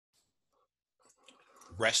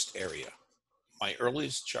Rest area. My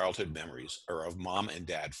earliest childhood memories are of mom and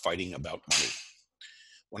dad fighting about money.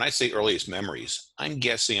 When I say earliest memories, I'm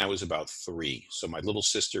guessing I was about 3, so my little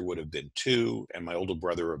sister would have been 2, and my older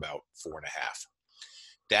brother about 4.5.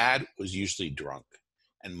 Dad was usually drunk,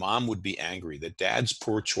 and mom would be angry that dad's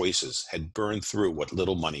poor choices had burned through what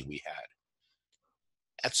little money we had.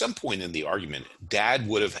 At some point in the argument, dad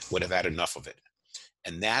would have had enough of it,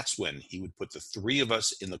 and that's when he would put the 3 of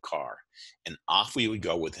us in the car, and off we would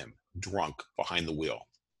go with him, drunk, behind the wheel.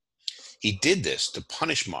 He did this to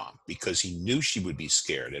punish mom because he knew she would be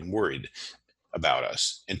scared and worried about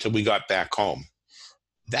us until we got back home.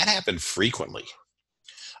 That happened frequently.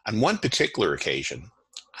 On one particular occasion,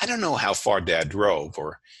 I don't know how far dad drove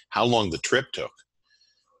or how long the trip took,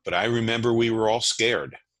 but I remember we were all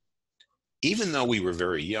scared. Even though we were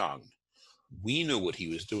very young, we knew what he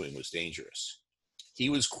was doing was dangerous. He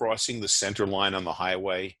was crossing the center line on the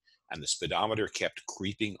highway, and the speedometer kept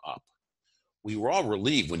creeping up. We were all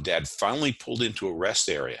relieved when dad finally pulled into a rest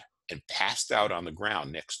area and passed out on the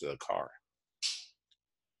ground next to the car.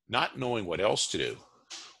 Not knowing what else to do,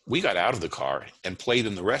 we got out of the car and played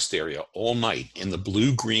in the rest area all night in the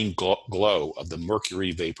blue-green glow of the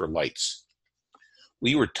mercury vapor lights.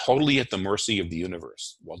 We were totally at the mercy of the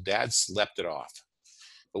universe while dad slept it off.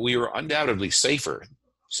 But we were undoubtedly safer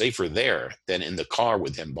there than in the car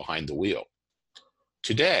with him behind the wheel.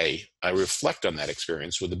 Today, I reflect on that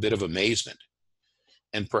experience with a bit of amazement.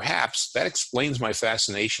 And perhaps that explains my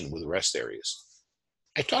fascination with rest areas.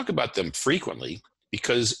 I talk about them frequently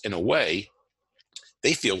because, in a way,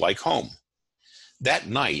 they feel like home. That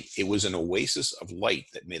night, it was an oasis of light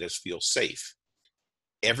that made us feel safe.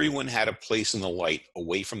 Everyone had a place in the light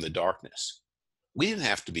away from the darkness. We didn't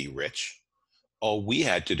have to be rich. All we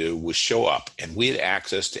had to do was show up, and we had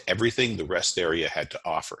access to everything the rest area had to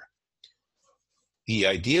offer. The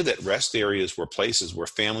idea that rest areas were places where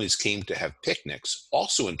families came to have picnics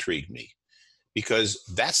also intrigued me, because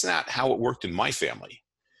that's not how it worked in my family.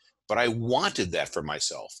 But I wanted that for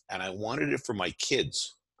myself, and I wanted it for my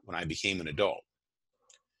kids when I became an adult.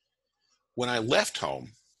 When I left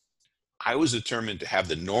home, I was determined to have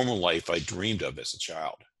the normal life I dreamed of as a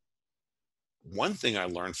child. One thing I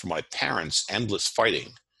learned from my parents' endless fighting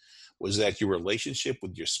was that your relationship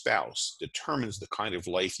with your spouse determines the kind of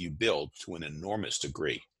life you build to an enormous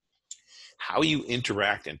degree. How you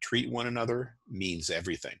interact and treat one another means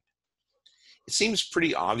everything. It seems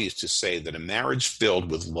pretty obvious to say that a marriage filled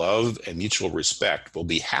with love and mutual respect will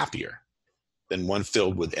be happier than one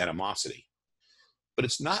filled with animosity. But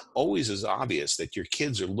it's not always as obvious that your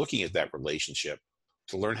kids are looking at that relationship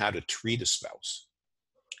to learn how to treat a spouse.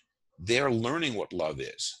 They're learning what love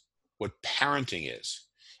is, what parenting is,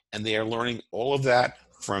 and they are learning all of that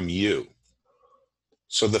from you.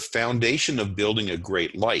 So the foundation of building a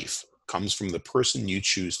great life comes from the person you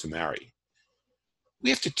choose to marry. We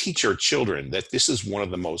have to teach our children that this is one of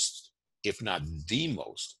the most, if not the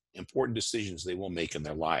most, important decisions they will make in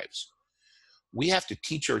their lives. We have to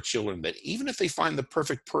teach our children that even if they find the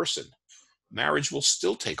perfect person, marriage will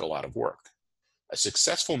still take a lot of work. A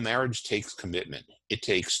successful marriage takes commitment. It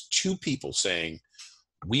takes 2 people saying,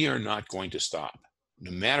 we are not going to stop.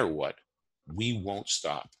 No matter what, we won't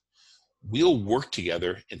stop. We'll work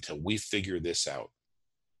together until we figure this out.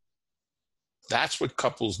 That's what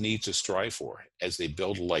couples need to strive for as they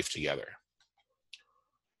build a life together.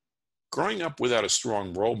 Growing up without a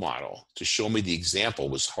strong role model to show me the example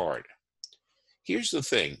was hard. Here's the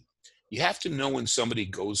thing. You have to know when somebody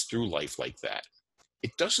goes through life like that.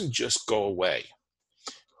 It doesn't just go away.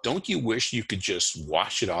 Don't you wish you could just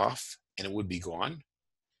wash it off and it would be gone?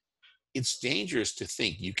 It's dangerous to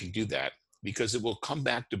think you can do that because it will come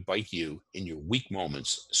back to bite you in your weak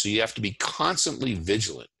moments. So you have to be constantly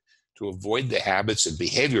vigilant to avoid the habits and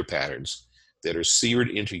behavior patterns that are seared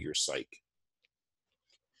into your psyche.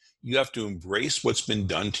 You have to embrace what's been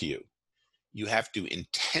done to you. You have to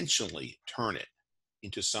intentionally turn it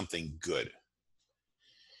into something good.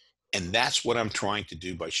 And that's what I'm trying to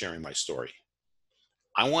do by sharing my story.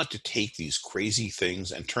 I want to take these crazy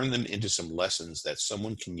things and turn them into some lessons that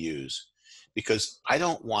someone can use, because I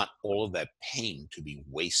don't want all of that pain to be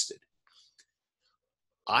wasted.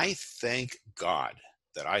 I thank God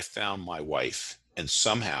that I found my wife, and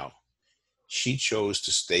somehow she chose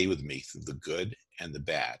to stay with me through the good and the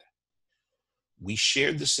bad. We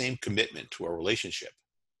shared the same commitment to our relationship,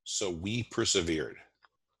 so we persevered.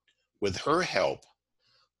 With her help,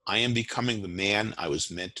 I am becoming the man I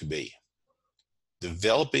was meant to be.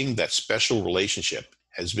 Developing that special relationship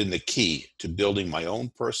has been the key to building my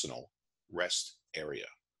own personal rest area.